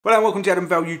Well, and welcome to Adam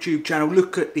Val YouTube channel.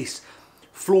 Look at this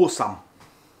Flawsome.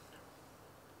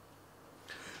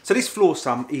 So this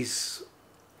Flawsome is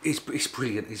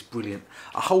brilliant. It's brilliant.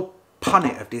 A whole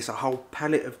punnet of this, a whole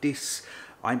pallet of this.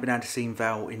 I ain't been able to see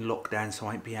Val in lockdown, so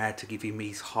I ain't been able to give him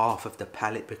his half of the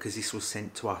pallet because this was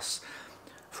sent to us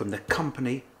from the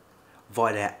company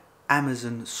via their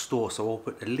Amazon store. So I'll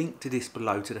put the link to this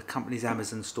below to the company's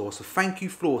Amazon store. So thank you,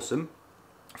 Flawsome,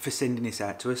 for sending this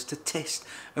out to us to test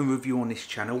and review on this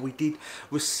channel. We did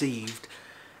receive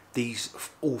these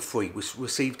all three. We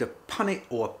received a punnet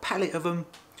or a pallet of them.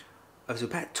 There was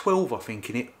about 12 I think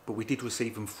in it, but we did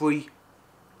receive them free.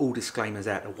 All disclaimers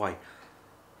out of the way.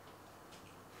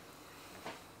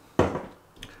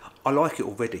 I like it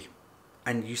already.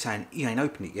 And you saying you ain't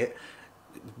opened it yet,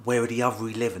 where are the other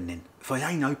 11 then? If I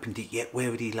ain't opened it yet,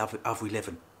 where are the other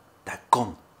 11? They're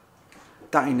gone.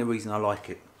 That ain't the reason I like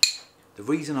it. The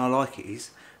reason I like it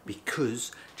is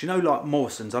because, do you know, like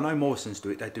Morrison's, I know Morrison's do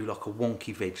it, they do like a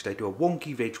wonky veg. They do a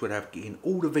wonky veg where they're getting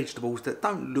all the vegetables that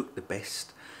don't look the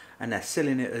best and they're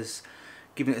selling it as,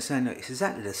 giving it a saying that it's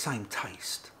exactly the same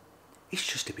taste. It's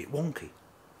just a bit wonky.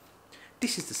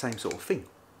 This is the same sort of thing.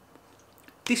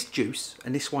 This juice,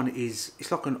 and this one is,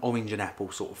 it's like an orange and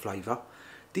apple sort of flavour.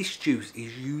 This juice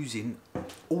is using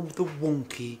all the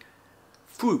wonky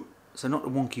fruit. So not the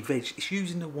wonky veg, it's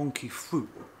using the wonky fruit.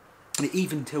 And it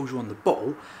even tells you on the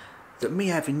bottle that me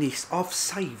having this, I've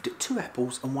saved 2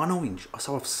 apples and 1 orange.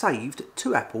 So I've saved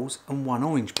 2 apples and 1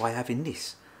 orange by having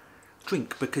this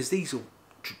drink, because these are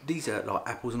like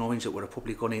apples and orange that would have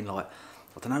probably gone in like,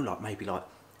 I don't know, like maybe like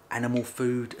animal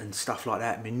food and stuff like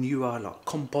that, manure, like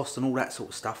compost and all that sort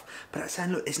of stuff. But that's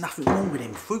saying, look, there's nothing wrong with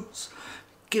them fruits.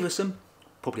 Give us them.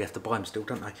 Probably have to buy them still,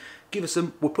 don't they? Give us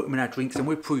them, we'll put them in our drinks and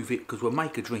we'll prove it, because we'll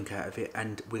make a drink out of it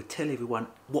and we'll tell everyone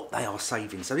what they are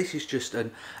saving. So this is just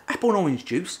an apple and orange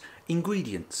juice.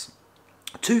 Ingredients: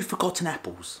 2 forgotten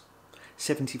apples,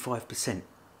 75%.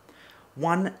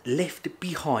 1 left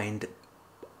behind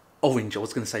orange, I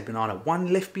was going to say banana.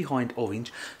 1 left behind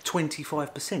orange,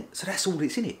 25%. So that's all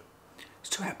that's in it. It's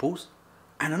 2 apples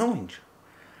and an orange.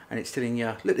 And it's telling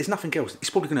you, look, there's nothing else. It's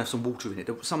probably going to have some water in it.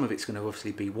 Some of it's going to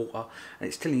obviously be water. And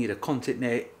it's telling you the content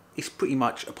there. It's pretty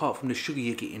much, apart from the sugar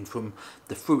you're getting from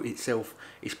the fruit itself,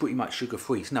 it's pretty much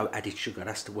sugar-free. It's no added sugar,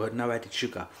 that's the word, no added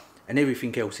sugar. And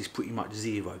everything else is pretty much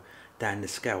 0 down the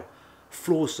scale.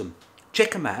 Flawsome.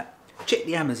 Check them out. Check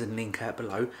the Amazon link out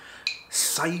below.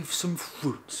 Save some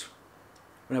fruit.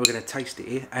 Now we're going to taste it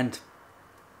here. And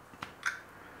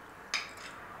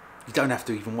you don't have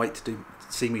to even wait to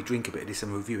see me drink a bit of this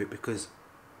and review it, because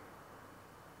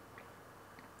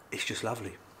it's just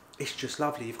lovely. It's just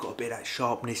lovely. You've got a bit of that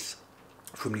sharpness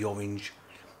from the orange.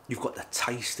 You've got the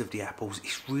taste of the apples.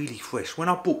 It's really fresh. When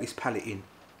I bought this pallet in,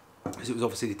 because it was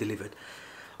obviously delivered,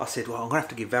 I said, well, I'm going to have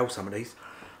to give Val some of these,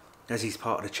 as he's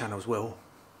part of the channel as well.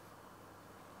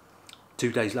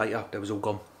 2 days later, they was all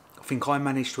gone. I think I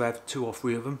managed to have 2 or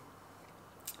 3 of them.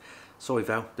 Sorry,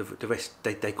 Val, the rest,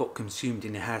 they got consumed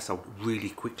in the household really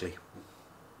quickly.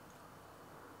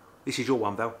 This is your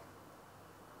one, Val.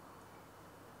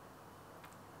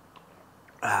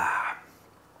 I'd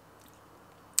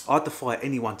defy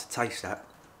anyone to taste that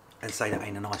and say that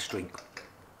ain't a nice drink.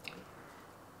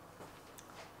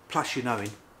 Plus, you're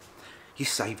knowing you're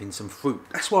saving some fruit.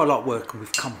 That's why I like working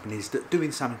with companies that are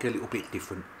doing something a little bit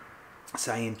different.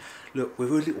 Saying, look, we're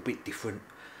a little bit different.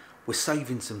 We're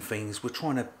saving some things. We're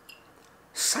trying to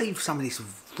save some of this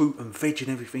fruit and veg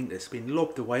and everything that's been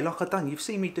lobbed away, like I've done. You've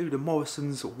seen me do the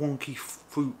Morrison's wonky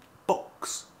fruit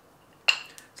box.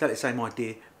 Exactly the same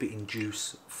idea, but in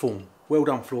juice form. Well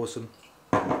done, Flawsome.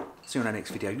 See you on the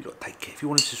next video. You lot take care. If you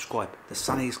want to subscribe, the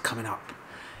sun is coming up.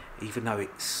 Even though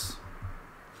it's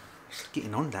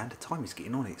getting on, Dan. The time is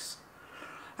getting on. It's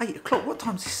 8 o'clock. What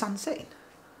time's the sun setting?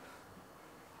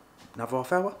 Another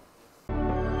half hour?